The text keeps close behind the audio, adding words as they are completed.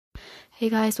Hey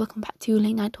guys, welcome back to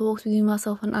Late Night Talks with you,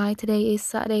 myself and I. Today is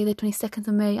Saturday the 22nd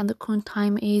of May and the current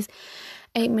time is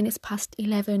 8 minutes past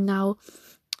 11 now.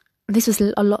 This was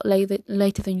a lot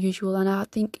later than usual, and I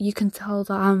think you can tell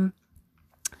that I'm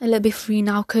a little bit free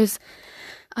now because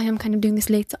I am kind of doing this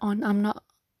later on.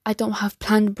 I don't have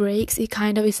planned breaks. It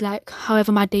kind of is like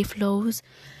however my day flows.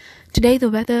 Today the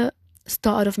weather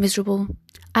started off miserable.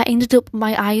 I ended up,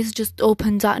 my eyes just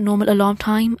opened at normal alarm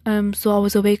time, so I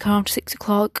was awake around 6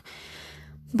 o'clock.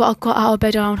 But I got out of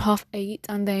bed around 8:30,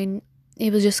 and then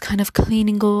it was just kind of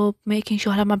cleaning up, making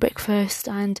sure I had my breakfast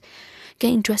and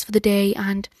getting dressed for the day,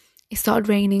 and it started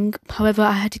raining. However,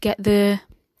 I had to get the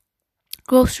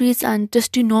groceries and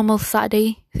just do normal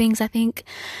Saturday things, I think,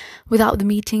 without the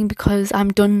meeting because I'm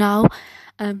done now.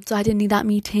 So I didn't need that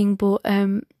meeting, but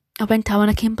I went out. When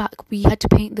I came back, we had to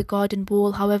paint the garden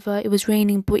wall. However, it was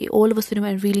raining, but it all of a sudden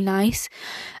went really nice.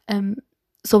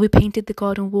 So we painted the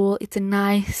garden wall. It's a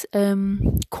nice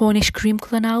Cornish cream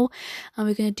colour now, and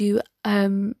we're going to do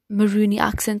maroony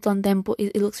accents on them, but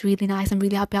it looks really nice. I'm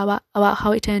really happy about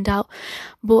how it turned out.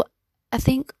 But I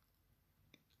think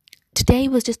today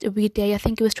was just a weird day. I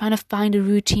think it was trying to find a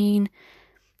routine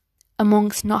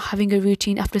amongst not having a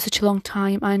routine after such a long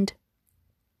time. And,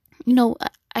 you know,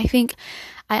 I think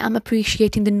I am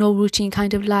appreciating the no routine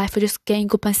kind of life, or just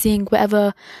getting up and seeing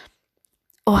whatever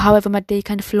or however my day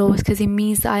kind of flows, because it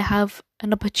means that I have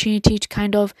an opportunity to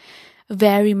kind of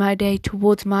vary my day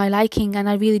towards my liking, and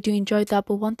I really do enjoy that.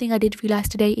 But one thing I did realise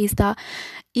today is that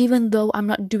even though I'm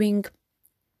not doing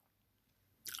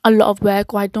a lot of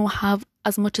work, or I don't have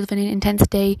as much of an intense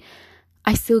day,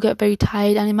 I still get very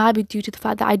tired, and it might be due to the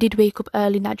fact that I did wake up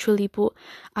early naturally, but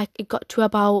it got to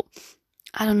about,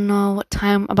 I don't know what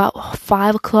time, about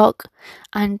 5 o'clock,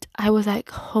 and I was like,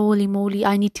 holy moly,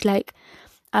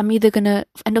 I'm either going to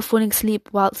end up falling asleep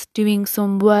whilst doing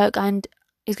some work and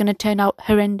it's going to turn out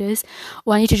horrendous,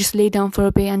 or I need to just lay down for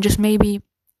a bit and just maybe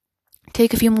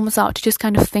take a few moments out to just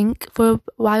kind of think for a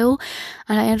while.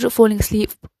 And I ended up falling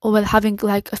asleep, or having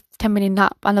like a 10-minute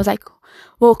nap, and I was like,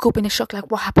 woke up in a shock,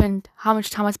 like what happened, how much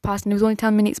time has passed, and it was only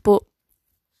 10 minutes, but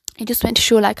it just went to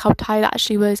show like how tired I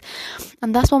actually was.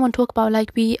 And that's what I want to talk about.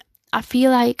 I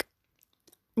feel like,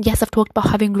 yes, I've talked about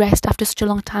having rest after such a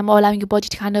long time, or allowing your body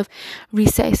to kind of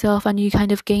reset itself and you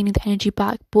kind of gaining the energy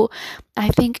back. But I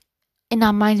think in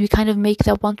our minds, we kind of make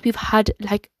that once we've had,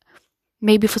 like,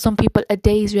 maybe for some people a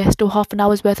day's rest or half an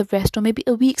hour's worth of rest or maybe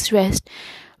a week's rest,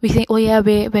 we think, oh yeah,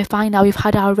 we're fine now, we've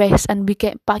had our rest, and we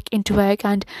get back into work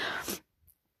and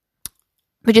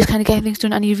we just kind of get things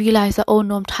done, and you realise that, oh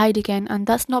no, I'm tired again. And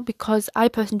that's not because, I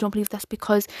personally don't believe that's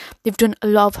because they've done a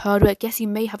lot of hard work. Yes, you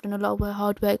may have done a lot of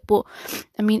hard work, but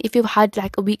I mean, if you've had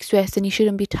like a week's rest, then you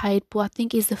shouldn't be tired. But I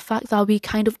think it's the fact that we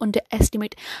kind of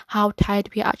underestimate how tired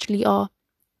we actually are.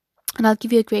 And I'll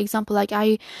give you a great example. Like,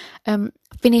 I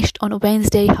finished on a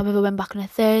Wednesday, however went back on a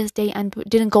Thursday and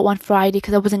didn't go on Friday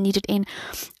because I wasn't needed in.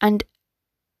 And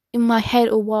in my head,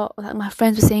 or what like my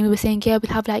friends were saying, yeah,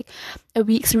 we'll have like a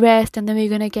week's rest, and then we're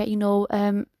gonna get,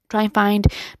 try and find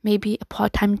maybe a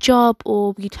part-time job,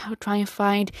 or we try and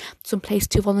find some place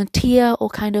to volunteer, or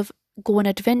kind of go on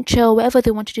adventure, or whatever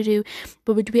they wanted to do.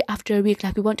 But we do it after a week.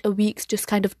 Like, we want a week's just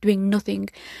kind of doing nothing.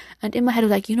 And in my head I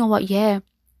was like, you know what, yeah,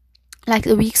 like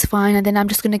a week's fine, and then I'm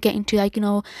just gonna get into like,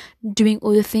 doing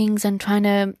other things and trying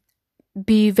to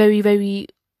be very, very,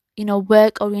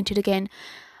 work oriented again.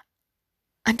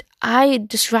 And I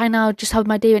just right now just have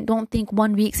my day and don't think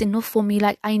 1 week's enough for me.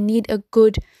 Like, I need a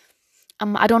good,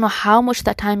 I don't know how much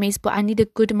that time is, but I need a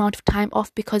good amount of time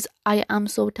off because I am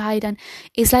so tired. And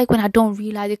it's like when I don't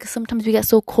realize it, because sometimes we get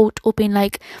so caught up in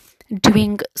like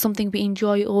doing something we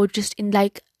enjoy, or just in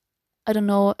like, I don't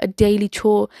know, a daily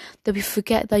chore, that we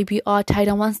forget that we are tired.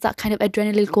 And once that kind of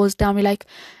adrenaline goes down, we're like,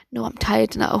 no, I'm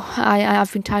tired now.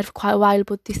 I've been tired for quite a while,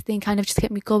 but this thing kind of just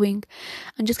kept me going.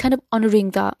 And just kind of honouring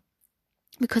that.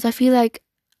 Because I feel like,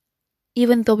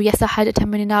 even though, yes, I had a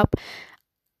 10-minute nap,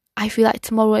 I feel like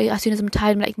tomorrow, as soon as I'm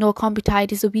tired, I'm like, no, I can't be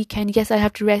tired. It's a weekend. Yes, I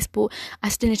have to rest, but I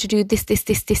still need to do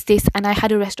this. And I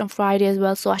had a rest on Friday as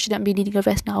well, so I shouldn't be needing a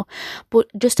rest now.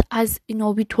 But just as,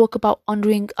 we talk about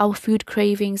honouring our food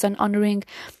cravings and honouring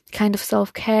kind of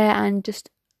self-care and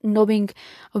just knowing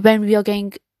when we are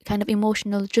getting kind of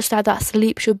emotional, just like that,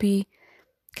 sleep should be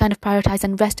kind of prioritised,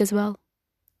 and rest as well.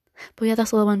 But yeah,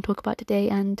 that's all I want to talk about today,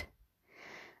 and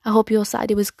I hope your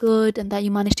Saturday was good and that you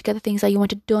managed to get the things that you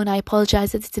wanted done. I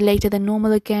apologise that it's later than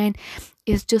normal again.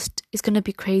 It's going to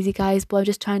be crazy, guys, but I'm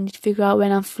just trying to figure out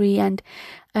when I'm free. And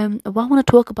what I want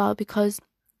to talk about, because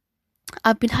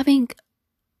I've been having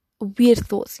weird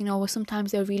thoughts, where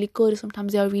sometimes they're really good,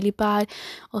 sometimes they're really bad,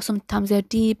 or sometimes they're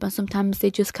deep, and sometimes they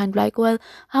just kind of like, well,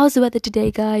 how's the weather today,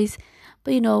 guys?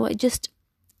 But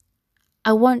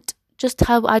I want just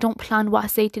how I don't plan what I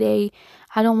say today.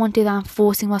 I don't want it that I'm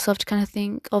forcing myself to kind of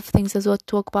think of things as well to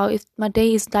talk about. If my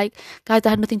day is like, guys, I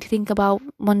had nothing to think about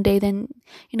Monday, then,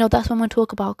 that's what I'm going to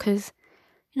talk about. Because,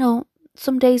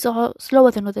 some days are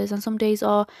slower than others, and some days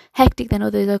are hectic than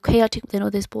others, or chaotic than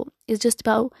others. But it's just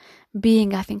about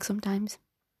being, I think, sometimes.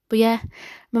 But yeah,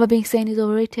 remember, being sane is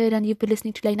overrated, and you've been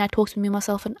listening to Late Night Talks with me,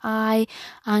 myself, and I.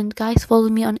 And guys, follow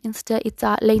me on Insta. It's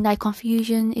at Late Night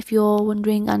Confusion, if you're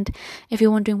wondering. And if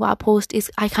you're wondering what I post, is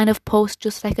I kind of post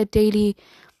just like a daily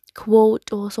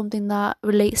quote or something that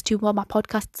relates to what my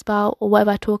podcast's about or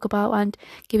whatever I talk about, and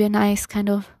give you a nice kind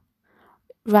of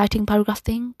writing paragraph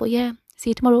thing. But yeah, see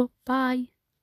you tomorrow. Bye.